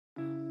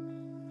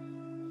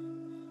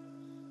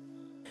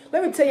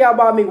Let me tell y'all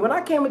about me. When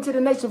I came into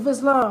the Nation of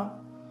Islam,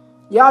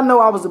 y'all know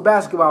I was a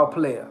basketball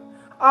player.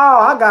 Oh,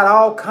 I got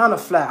all kind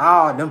of flat.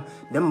 Oh,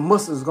 them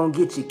Muslims gonna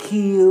get you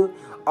killed.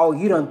 Oh,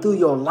 you done threw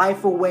your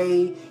life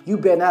away. You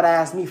better not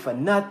ask me for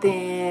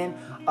nothing.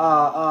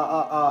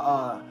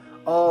 Oh,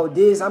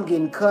 this, I'm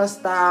getting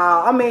cussed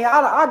out. I mean,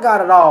 I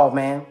got it all,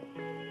 man.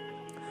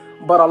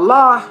 But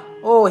Allah,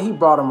 oh, he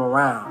brought them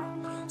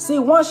around. See,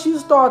 once you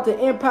start to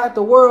impact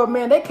the world,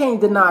 man, they can't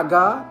deny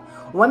God.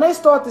 When they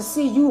start to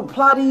see you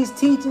apply these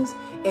teachings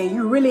and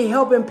you really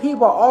helping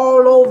people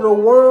all over the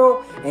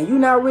world and you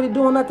not really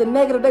doing nothing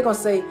negative, they're going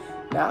to say,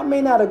 now, I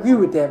may not agree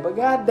with that, but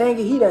God dang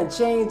it, he done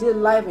changed his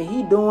life and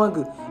he doing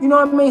good. You know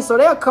what I mean? So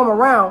they'll come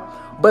around.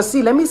 But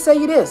see, let me tell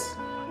you this.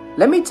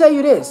 Let me tell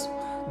you this.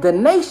 The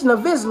Nation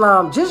of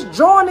Islam, just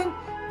joining,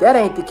 that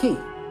ain't the key.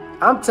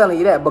 I'm telling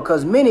you that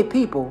because many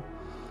people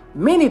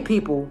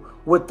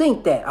would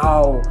think that,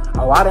 oh,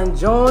 I done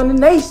joined the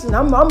nation.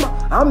 I'm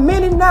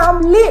in it now.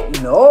 I'm lit.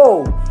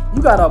 No,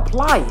 you gotta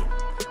apply it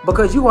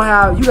because you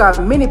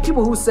got many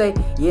people who say,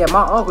 yeah,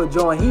 my uncle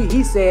joined.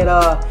 He said,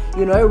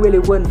 you know, it really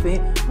wasn't for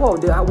him. Whoa,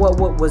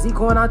 what was he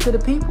going out to the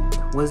people?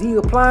 Was he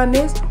applying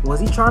this? Was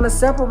he trying to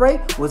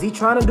separate? Was he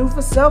trying to do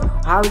for self?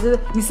 How is it?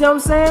 You see what I'm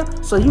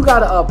saying? So you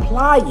gotta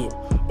apply it.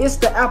 It's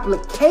the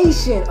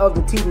application of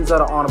the teachings of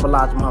the Honorable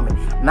Elijah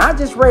Muhammad. Not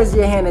just raise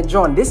your hand and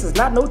join. This is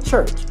not no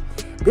church.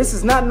 This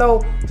is not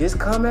no just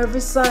come every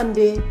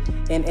Sunday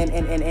and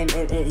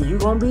you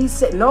gonna be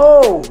set.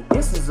 No,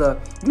 this is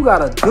you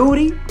got a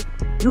duty,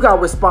 you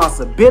got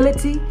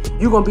responsibility,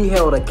 you gonna be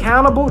held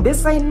accountable.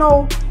 This ain't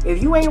no,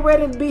 if you ain't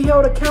ready to be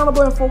held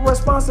accountable and for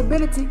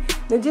responsibility,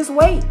 then just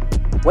wait.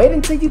 Wait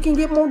until you can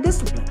get more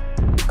discipline.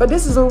 Cause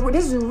this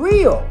is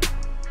real.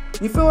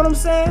 You feel what I'm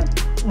saying?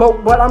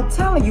 But I'm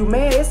telling you,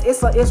 man,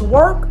 it's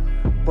work.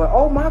 But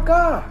oh my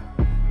God,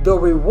 the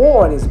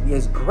reward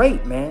is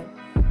great, man.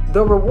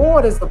 The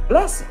reward is a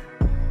blessing.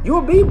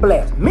 You'll be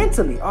blessed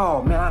mentally.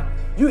 Oh man,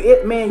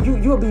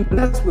 you'll be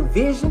blessed with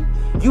vision.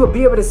 You'll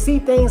be able to see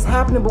things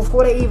happening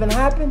before they even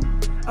happen.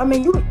 I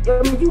mean, you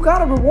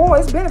got a reward.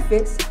 It's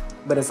benefits,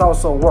 but it's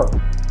also work.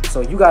 So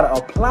you got to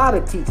apply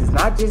the teachings,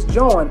 not just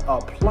join.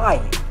 Apply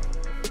it.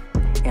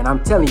 And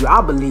I'm telling you,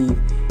 I believe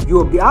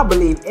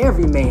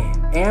every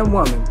man and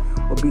woman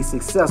will be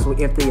successful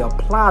if they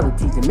apply the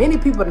teaching. Many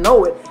people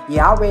know it.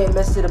 Yeah, I read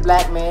Message to the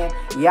Black Man.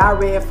 Yeah, I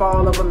read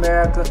Fall of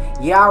America.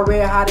 Yeah, I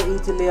read How to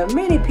Eat to Live.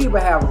 Many people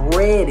have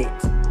read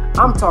it.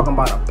 I'm talking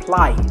about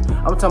apply it.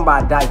 I'm talking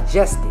about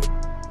digest it.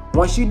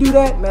 Once you do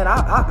that, man,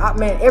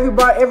 man, every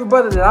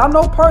brother that I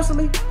know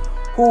personally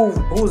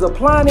who's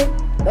applying it,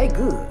 they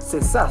good,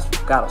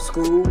 successful. Got a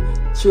school,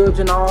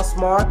 children all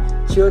smart,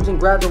 children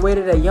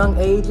graduated at young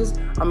ages.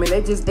 I mean,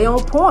 they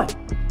on point.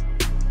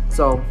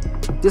 So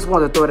just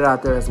wanted to throw that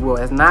out there as well.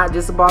 It's not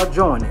just about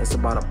joining, it's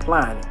about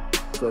applying it.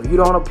 So if you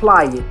don't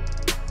apply it,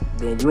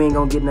 then you ain't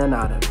gonna get nothing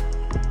out of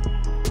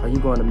it. Are you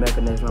going to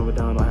Mecca next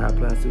Ramadan or have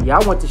plans to? Yeah,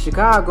 I went to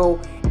Chicago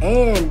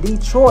and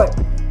Detroit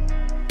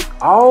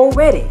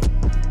already.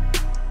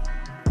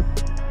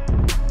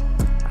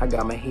 I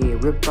got my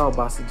head ripped off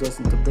by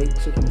suggesting to bake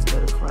chicken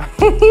instead of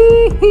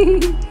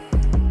frying.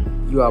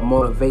 You are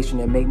motivation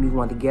that make me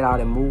want to get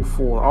out and move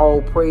forward.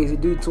 All praise is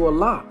due to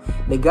Allah.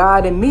 The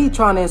God in me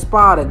trying to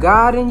inspire the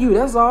God in you.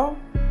 That's all.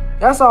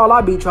 That's all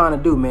I be trying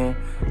to do, man.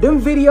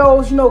 Them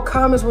videos, you know,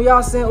 comments when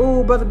y'all saying,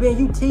 ooh, Brother Ben,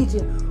 you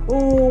teaching.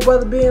 Ooh,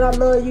 Brother Ben, I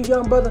love you,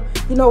 young brother.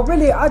 You know,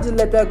 really, I just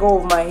let that go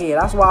over my head.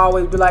 That's why I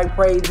always be like,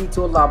 praise be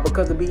to Allah.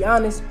 Because to be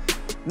honest,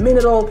 many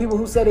of those people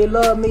who say they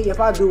love me, if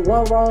I do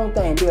one wrong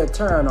thing, they'll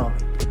turn on me.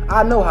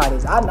 I know how it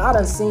is. I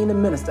done seen the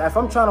minister. If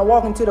I'm trying to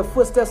walk into the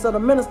footsteps of the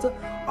minister,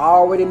 I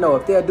already know.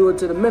 If they'll do it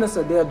to the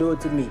minister, they'll do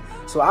it to me.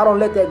 So I don't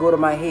let that go to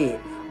my head.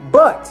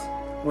 But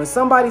when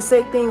somebody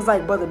say things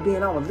like, Brother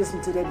Ben, I was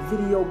listening to that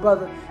video,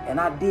 brother, and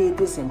I did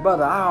this, and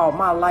brother, oh,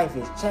 my life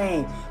has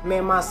changed.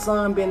 Man, my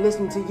son been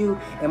listening to you,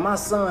 and my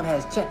son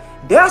has changed.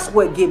 That's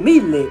what get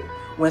me lit.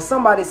 When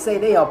somebody say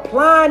they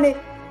applying it,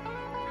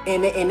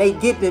 and they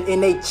get it,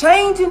 and they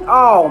changing.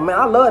 Oh man,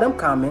 I love them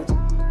comments.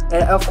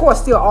 And of course,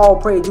 still all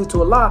praise due to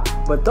Allah.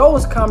 But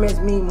those comments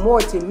mean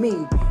more to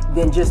me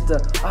than just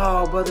the,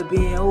 oh, Brother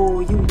Ben, oh,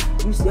 you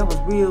that was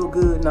real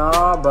good.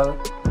 Nah, brother.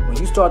 When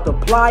you start to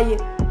apply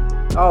it,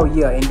 oh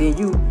yeah, and then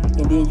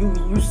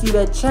you see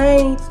that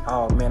change.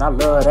 Oh man, I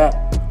love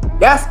that.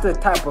 That's the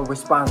type of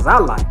response I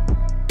like.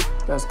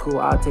 That's cool.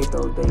 I'll take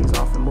those days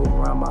off and move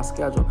around my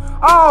schedule.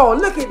 Oh,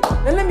 look at,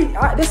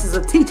 and this is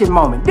a teaching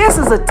moment. This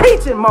is a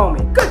teaching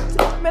moment. Good,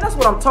 man, that's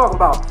what I'm talking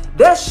about.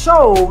 That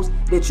shows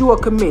that you are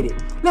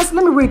committed. Let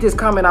me read this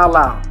comment out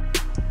loud.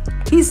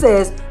 He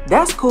says,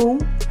 that's cool.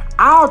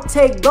 I'll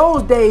take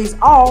those days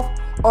off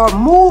or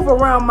move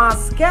around my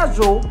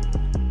schedule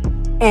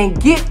and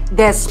get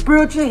that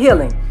spiritual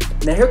healing.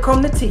 Now here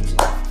come the teaching.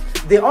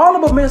 The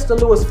Honorable Minister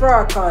Louis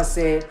Farrakhan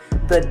said,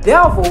 the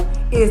devil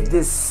is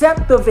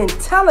deceptive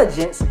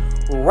intelligence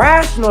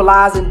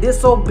rationalizing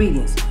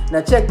disobedience.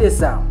 Now check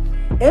this out.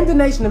 In the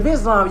Nation of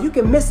Islam, you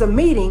can miss a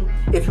meeting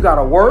if you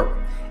gotta work,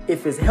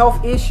 if it's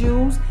health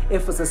issues,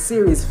 if it's a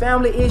serious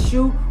family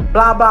issue,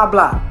 blah, blah,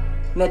 blah.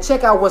 Now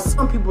check out what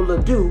some people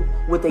will do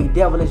with a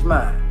devilish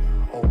mind.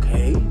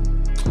 Okay,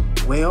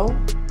 well,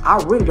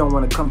 I really don't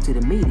want to come to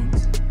the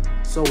meetings.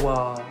 So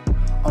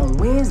on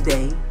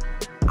Wednesday,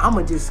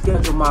 I'ma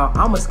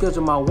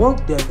schedule my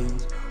work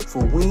days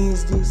for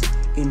Wednesdays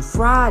and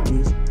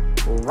Fridays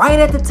right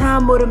at the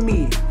time of the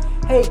meeting.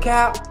 Hey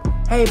Cap,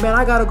 hey man,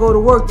 I gotta go to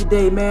work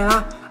today,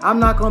 man. I'm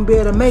not gonna be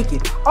able to make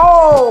it.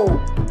 Oh,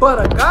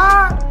 but a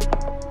God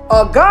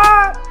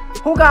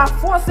who got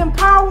force and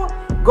power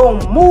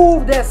gonna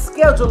move that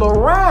schedule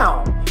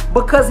around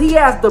because he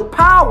has the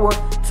power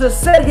to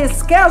set his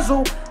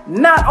schedule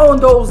not on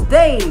those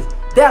days.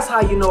 That's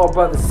how you know a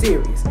brother's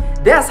serious.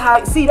 That's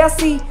how,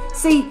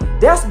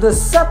 that's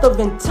deceptive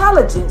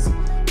intelligence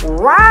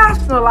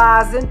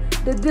rationalizing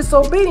the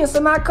disobedience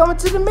and not coming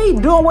to the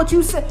meeting, doing what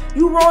you said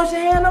you rose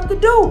your hand up to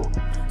do.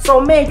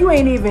 So man, you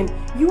ain't even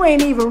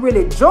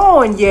really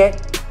joined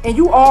yet, and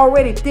you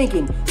already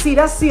thinking. See,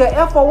 that's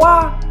a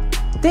FOI,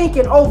 think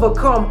and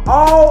overcome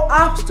all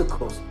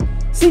obstacles.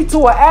 See,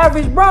 to an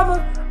average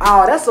brother,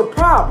 oh, that's a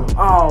problem.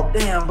 Oh,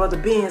 damn, Brother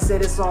Ben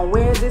said it's on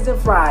Wednesdays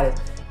and Fridays.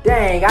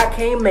 Dang, I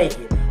can't make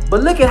it.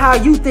 But look at how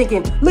you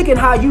thinking. Look at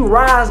how you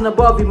rising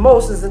above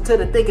emotions into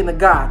the thinking of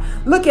God.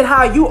 Look at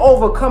how you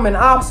overcoming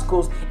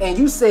obstacles. And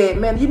you said,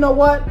 man, you know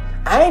what?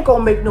 I ain't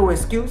gonna make no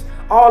excuse.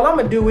 All I'm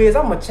gonna do is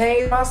I'm gonna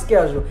change my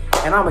schedule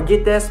and I'm gonna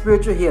get that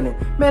spiritual healing.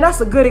 Man,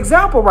 that's a good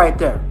example right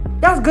there.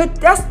 That's good.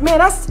 That's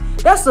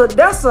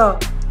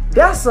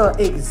a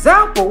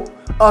example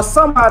of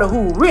somebody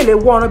who really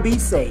wanna be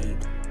saved.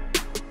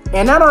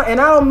 And I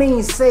don't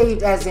mean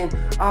saved as in,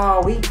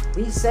 oh, we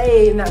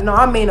saved. No,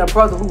 I mean a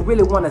brother who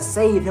really want to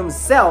save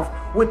himself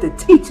with the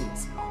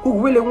teachings, who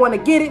really want to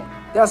get it.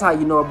 That's how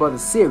you know a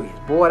brother's serious,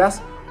 boy.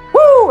 That's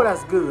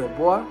good,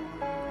 boy.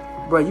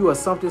 Bro, you are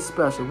something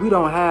special. We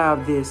don't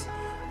have this.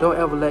 Don't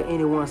ever let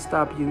anyone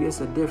stop you. It's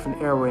a different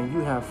era, and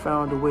you have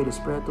found a way to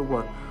spread the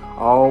word.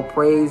 All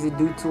praise is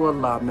due to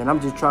Allah, man.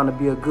 I'm just trying to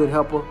be a good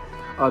helper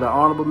of the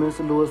Honorable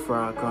Mr. Louis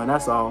Farrakhan.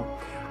 That's all.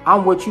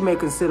 I'm what you may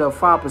consider a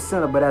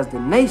 5%er, but as the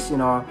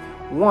nation are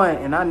one,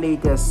 and I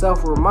need that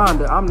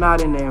self-reminder, I'm not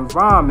in the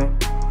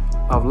environment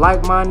of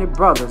like-minded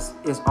brothers.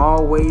 It's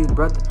always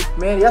brother.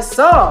 Man, yes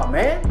sir,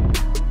 man.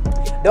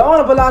 The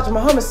Honorable Elijah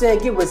Muhammad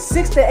said, get with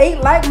 6 to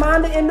 8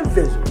 like-minded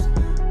individuals.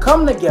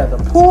 Come together,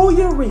 pool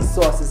your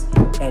resources,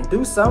 and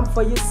do something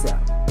for yourself.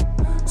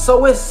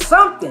 So it's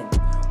something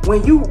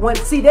when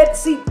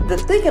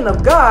the thinking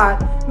of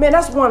God, man,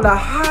 that's one of the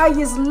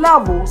highest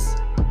levels.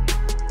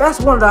 That's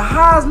one of the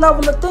highest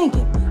levels of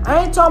thinking.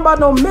 I ain't talking about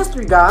no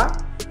mystery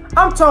God.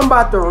 I'm talking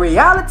about the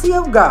reality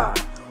of God.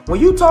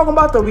 When you talking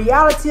about the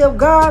reality of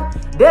God,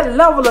 that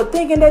level of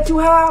thinking that you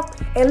have,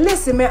 and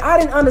listen, man, I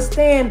didn't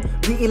understand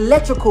the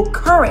electrical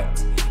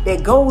current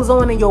that goes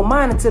on in your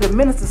mind until the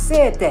minister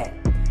said that.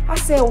 I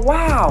said,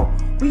 wow,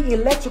 we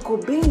electrical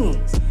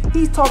beings.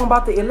 He's talking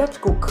about the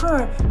electrical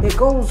current that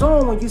goes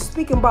on when you're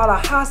speaking about a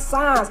high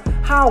science,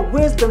 high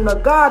wisdom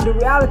of God, the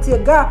reality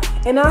of God.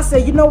 And I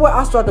said, you know what?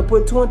 I started to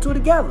put 2 and 2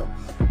 together.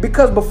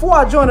 Because before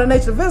I joined the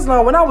Nation of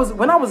Islam, when I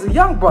was a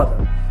young brother,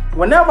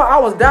 whenever I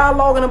was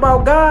dialoguing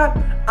about God,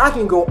 I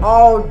can go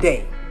all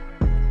day.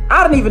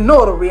 I didn't even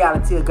know the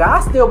reality of God.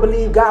 I still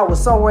believe God was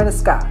somewhere in the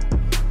sky.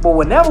 But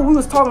whenever we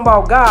was talking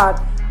about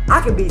God, I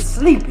could be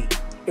sleepy.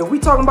 If we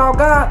talking about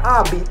God,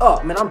 I'll be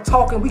up. Man, I'm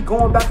talking, we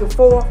going back and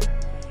forth.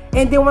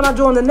 And then when I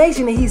joined the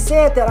nation and he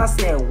said that, I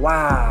said,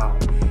 wow,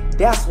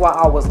 that's why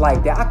I was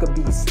like that. I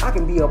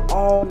can be up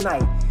all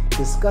night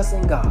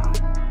discussing God.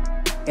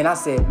 And I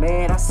said,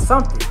 man, that's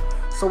something.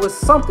 So it's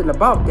something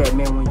about that,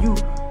 man. When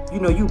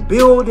you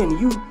build and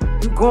you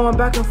going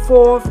back and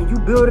forth and you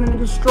building and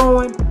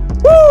destroying,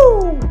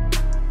 woo,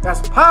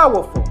 that's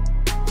powerful.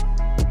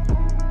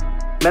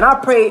 Man, I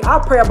pray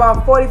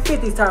about 40,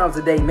 50 times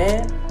a day,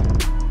 man.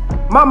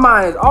 My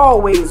mind is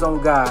always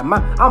on God.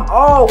 I'm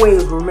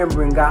always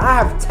remembering God.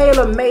 I have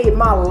tailor-made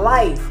my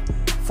life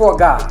for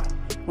God.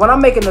 When I'm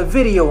making a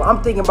video,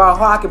 I'm thinking about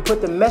how I can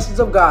put the message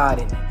of God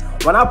in it.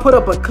 When I put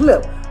up a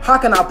clip, how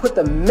can I put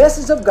the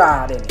message of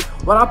God in it?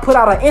 When I put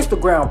out an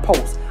Instagram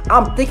post,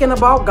 I'm thinking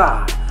about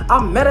God.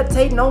 I'm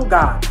meditating on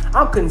God.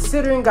 I'm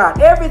considering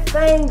God.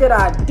 Everything that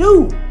I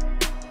do,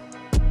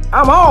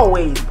 I'm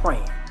always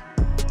praying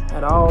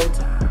at all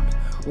times.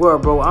 Well,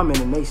 bro, I'm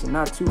in a nation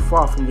not too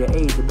far from your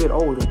age, a bit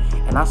older,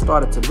 and I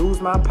started to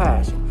lose my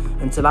passion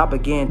until I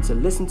began to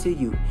listen to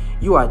you.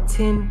 You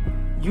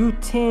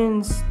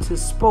tends to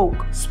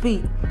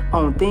speak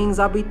on things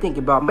I be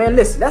thinking about. Man,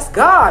 listen, that's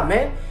God,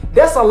 man.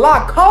 That's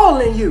Allah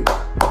calling you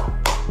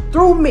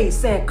through me,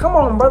 saying, come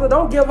on, brother,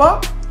 don't give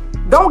up.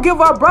 Don't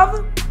give up,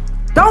 brother.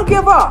 Don't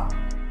give up.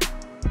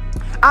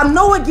 I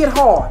know it get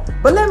hard,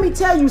 but let me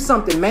tell you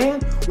something, man.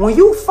 When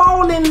you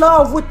fall in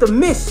love with the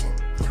mission,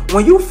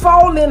 when you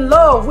fall in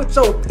love with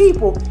your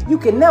people, you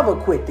can never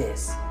quit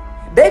this.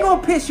 They gonna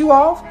piss you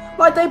off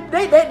like they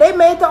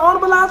made the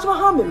Honorable Elijah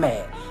Muhammad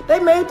mad. They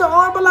made the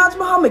Honorable Elijah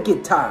Muhammad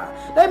get tired.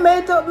 They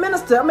made the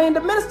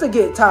minister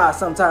get tired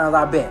sometimes,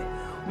 I bet.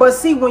 But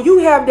see, when you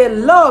have that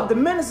love, the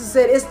minister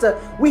said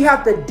we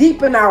have to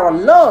deepen our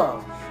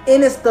love.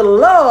 And it's the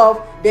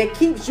love that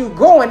keeps you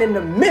going in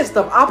the midst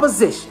of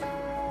opposition.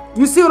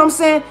 You see what I'm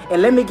saying?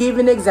 And let me give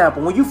you an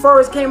example. When you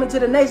first came into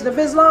the Nation of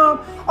Islam,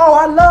 oh,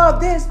 I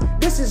love this.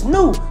 This is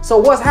new. So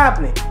what's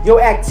happening?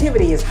 Your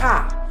activity is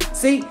high.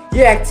 See,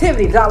 your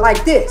activity not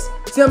like this.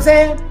 See what I'm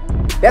saying?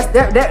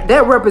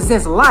 That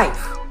represents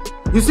life.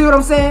 You see what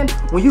I'm saying?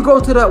 When you go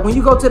to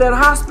that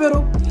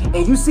hospital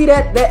and you see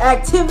that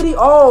activity,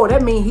 oh,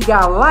 that means he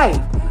got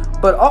life.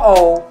 But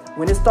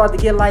when it starts to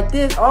get like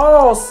this,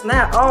 oh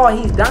snap, oh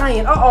he's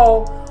dying,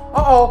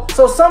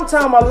 So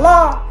sometime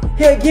Allah,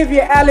 he'll give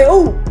you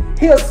alley-oop.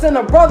 He'll send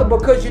a brother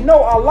because you know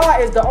Allah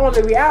is the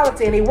only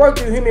reality and he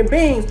works through human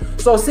beings.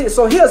 So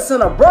he'll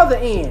send a brother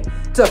in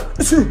to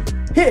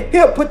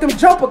he'll put them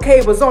jumper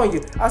cables on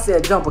you. I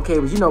said jumper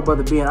cables, you know,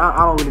 brother Ben, I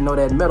don't really know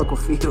that medical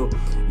field,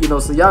 you know,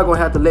 so y'all gonna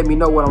have to let me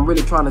know what I'm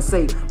really trying to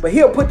say. But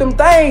he'll put them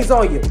things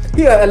on you.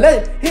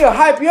 He'll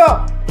hype you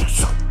up.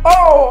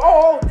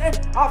 Oh,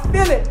 I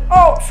feel it.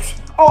 Oh,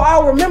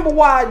 I remember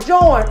why I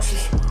joined.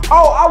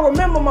 Oh, I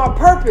remember my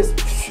purpose.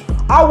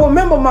 I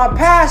remember my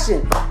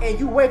passion. And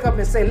you wake up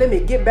and say, let me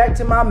get back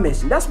to my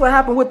mission. That's what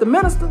happened with the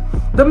minister.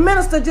 The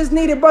minister just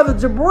needed Brother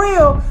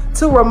Jabril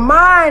to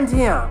remind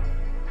him.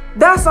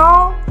 That's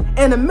all.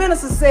 And the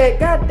minister said,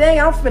 God dang,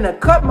 I'm finna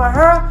cut my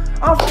hair.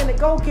 I'm finna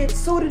go get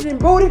suited and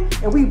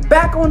booted. And we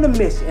back on the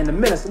mission. And the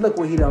minister, look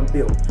what he done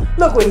built.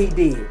 Look what he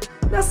did.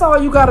 That's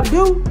all you gotta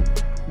do.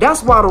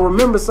 That's why the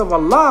remembrance of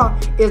Allah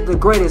is the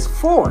greatest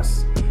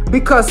force.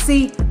 Because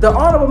see, the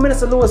Honorable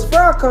Minister Louis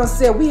Farrakhan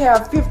said we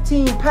have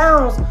 15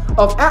 pounds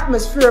of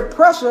atmospheric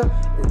pressure,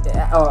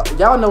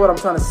 y'all know what I'm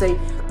trying to say,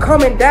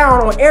 coming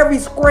down on every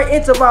square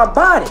inch of our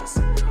bodies.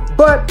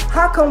 But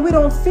how come we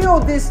don't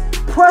feel this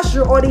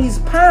pressure or these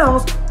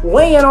pounds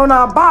weighing on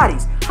our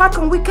bodies? How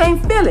come we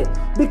can't feel it?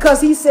 Because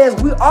he says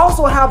we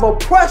also have a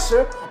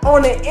pressure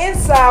on the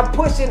inside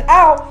pushing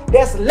out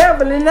that's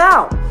leveling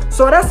out.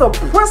 So that's a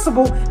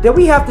principle that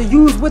we have to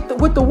use with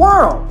the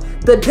world.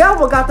 The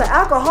devil got the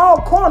alcohol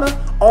corner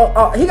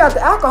on, he got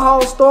the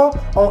alcohol store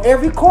on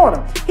every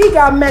corner. He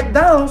got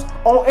McDonald's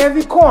on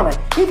every corner.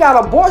 He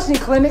got abortion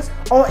clinics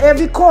on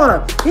every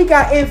corner. He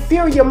got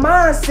inferior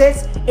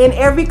mindsets in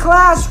every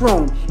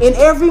classroom, in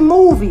every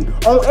movie,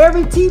 on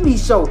every TV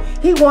show.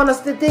 He wants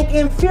us to think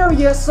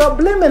inferior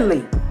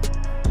subliminally.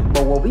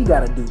 But what we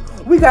gotta do,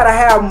 we gotta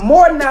have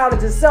more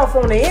knowledge of self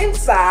on the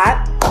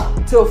inside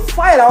to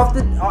fight off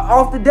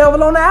the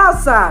devil on the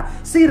outside.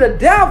 See, the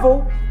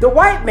devil, the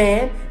white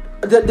man,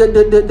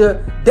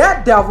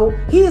 that devil,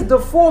 he is the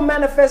full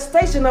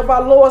manifestation of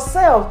our lower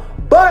self.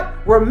 But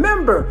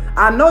remember,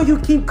 I know you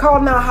keep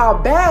calling out how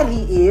bad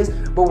he is,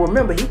 but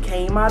remember, he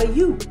came out of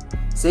you.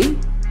 See?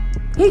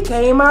 He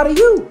came out of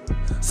you.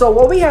 So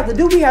what we have to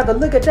do, we have to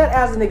look at that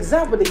as an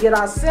example to get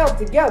ourselves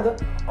together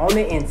on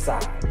the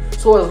inside.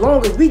 So as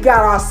long as we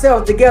got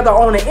ourselves together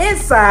on the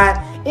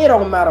inside, it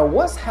don't matter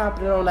what's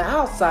happening on the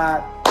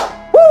outside.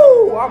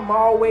 Woo! I'm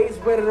always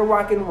ready to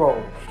rock and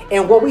roll.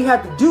 And what we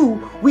have to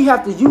do, we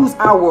have to use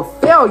our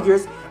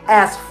failures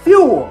as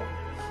fuel.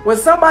 When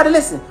somebody,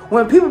 listen,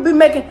 when people be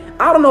making,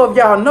 I don't know if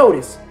y'all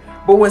notice,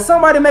 but when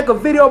somebody make a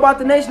video about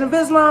the Nation of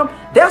Islam,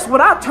 that's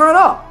when I turn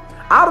up.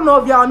 I don't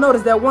know if y'all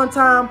noticed that one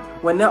time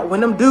when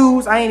them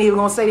dudes, I ain't even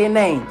gonna say their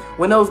name,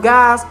 when those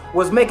guys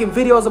was making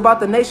videos about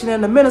the nation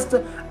and the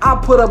minister, I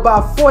put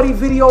about 40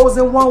 videos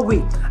in 1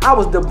 week. I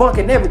was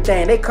debunking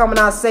everything. They come and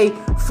I say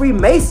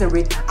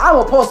Freemasonry. I'm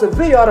gonna post a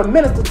video of the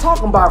minister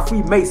talking about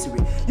Freemasonry.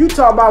 You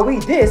talk about we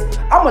this,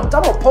 I'm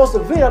gonna post a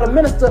video of the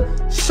minister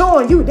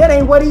showing you that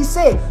ain't what he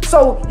said.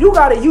 So you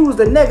gotta use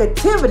the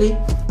negativity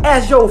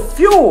as your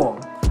fuel.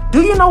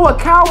 Do you know what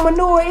cow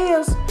manure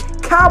is?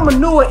 Cow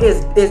manure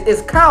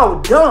is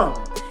cow dung.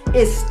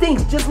 It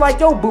stinks just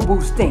like your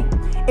boo-boo stink.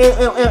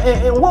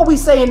 And what we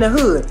say in the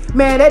hood,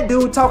 man, that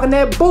dude talking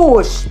that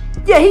bullshit.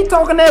 Yeah, he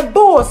talking that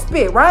bull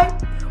spit, right?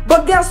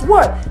 But guess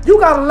what? You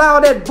gotta allow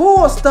that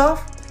bull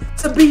stuff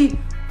to be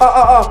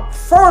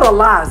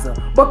fertilizer.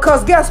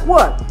 Because guess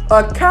what?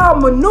 A cow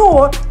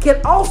manure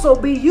can also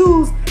be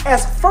used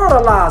as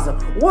fertilizer.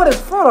 What is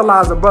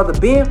fertilizer, Brother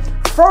Ben?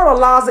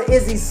 Fertilizer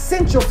is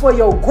essential for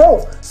your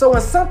growth. So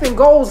when something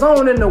goes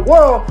on in the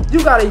world,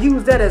 you got to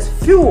use that as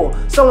fuel.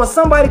 So when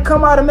somebody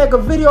come out and make a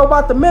video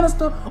about the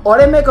minister, or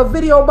they make a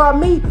video about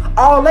me,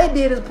 all they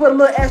did is put a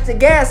little extra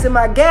gas in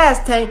my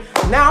gas tank.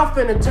 Now I'm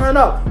finna turn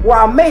up. Where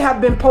I may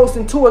have been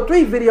posting 2 or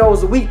 3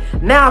 videos a week,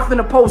 now I'm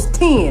finna post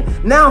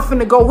 10. Now I'm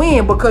finna go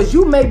in because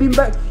you may be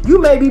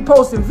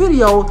posting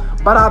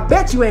videos, but I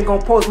bet you ain't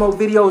gonna post more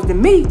videos than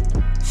me.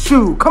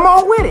 Shoot, come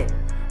on with it.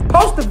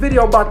 Post a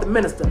video about the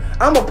minister.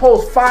 I'm gonna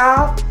post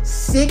 5,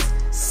 6,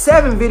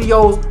 7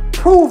 videos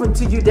proving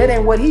to you that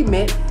ain't what he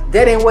meant,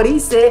 that ain't what he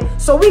said.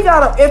 So we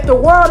gotta, if the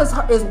world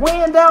is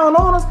weighing down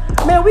on us,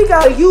 man, we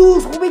gotta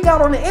use what we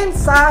got on the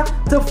inside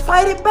to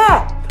fight it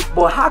back.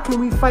 But how can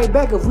we fight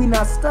back if we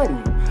not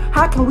studying?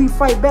 How can we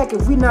fight back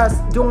if we not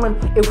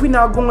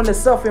going to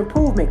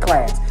self-improvement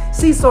class?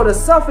 See, so the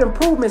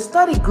self-improvement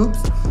study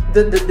groups,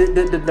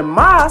 the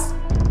mosque,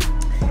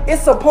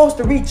 it's supposed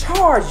to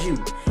recharge you.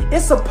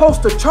 It's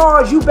supposed to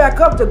charge you back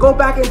up to go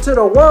back into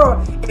the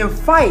world and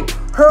fight.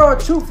 hurl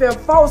truth and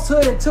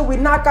falsehood until we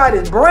knock out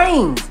his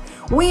brains.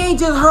 We ain't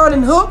just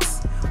hurling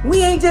hooks.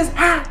 We ain't just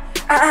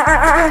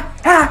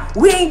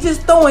we ain't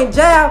just throwing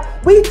jabs.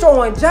 We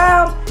throwing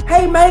jabs,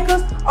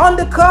 haymakers,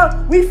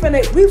 undercut. We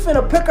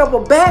finna pick up a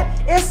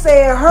bat and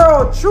say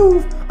hurl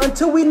truth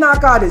until we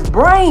knock out his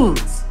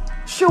brains.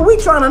 Sure, we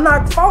trying to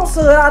knock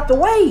falsehood out the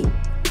way.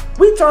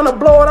 We trying to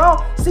blow it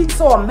off. See,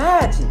 so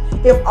imagine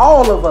if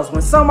all of us,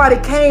 when somebody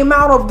came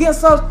out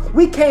against us,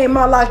 we came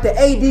out like the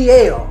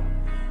ADL.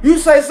 You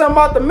say something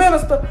about the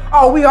minister,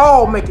 oh, we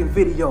all making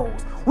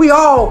videos. We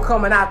all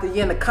coming after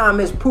you in the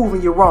comments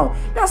proving you wrong.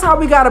 That's how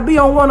we got to be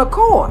on one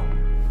accord.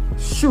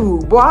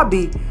 Shoot, boy, I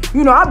be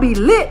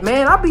lit,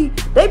 man.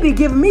 They be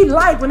giving me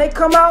life when they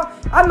come out.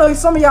 I know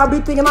some of y'all be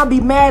thinking I be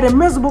mad and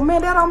miserable.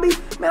 Man, that don't be,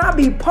 man, I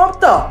be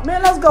pumped up.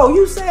 Man, let's go.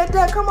 You said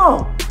that, come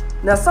on.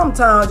 Now,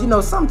 sometimes,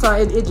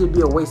 sometimes it just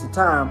be a waste of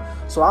time.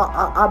 So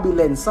I'll be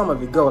letting some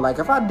of it go. Like,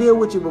 if I deal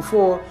with you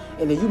before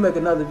and then you make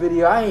another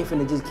video, I ain't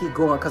finna just keep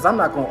going because I'm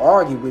not going to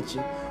argue with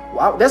you.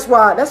 That's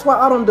why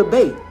I don't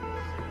debate.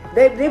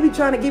 They be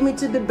trying to get me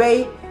to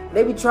debate.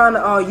 They be trying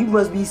to, oh, you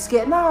must be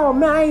scared. No,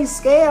 man, I ain't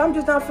scared. I'm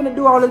just not finna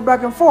do all this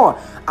back and forth.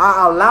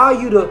 I allow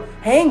you to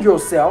hang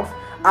yourself.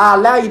 I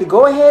allow you to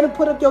go ahead and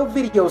put up your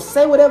video.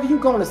 Say whatever you're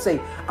going to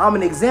say. I'm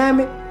going to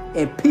examine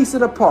and piece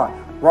it apart.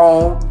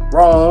 Wrong,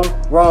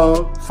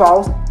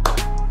 false.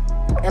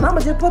 And I'm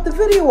going to just put the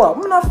video up.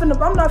 I'm not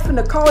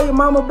finna call your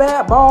mama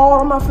bad ball.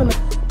 I'm not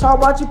finna talk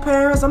about your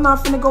parents. I'm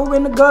not finna go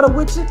in the gutter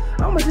with you.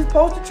 I'm going to just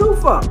post the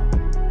truth up.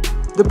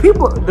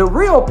 The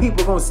real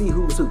people gonna see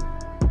who's who.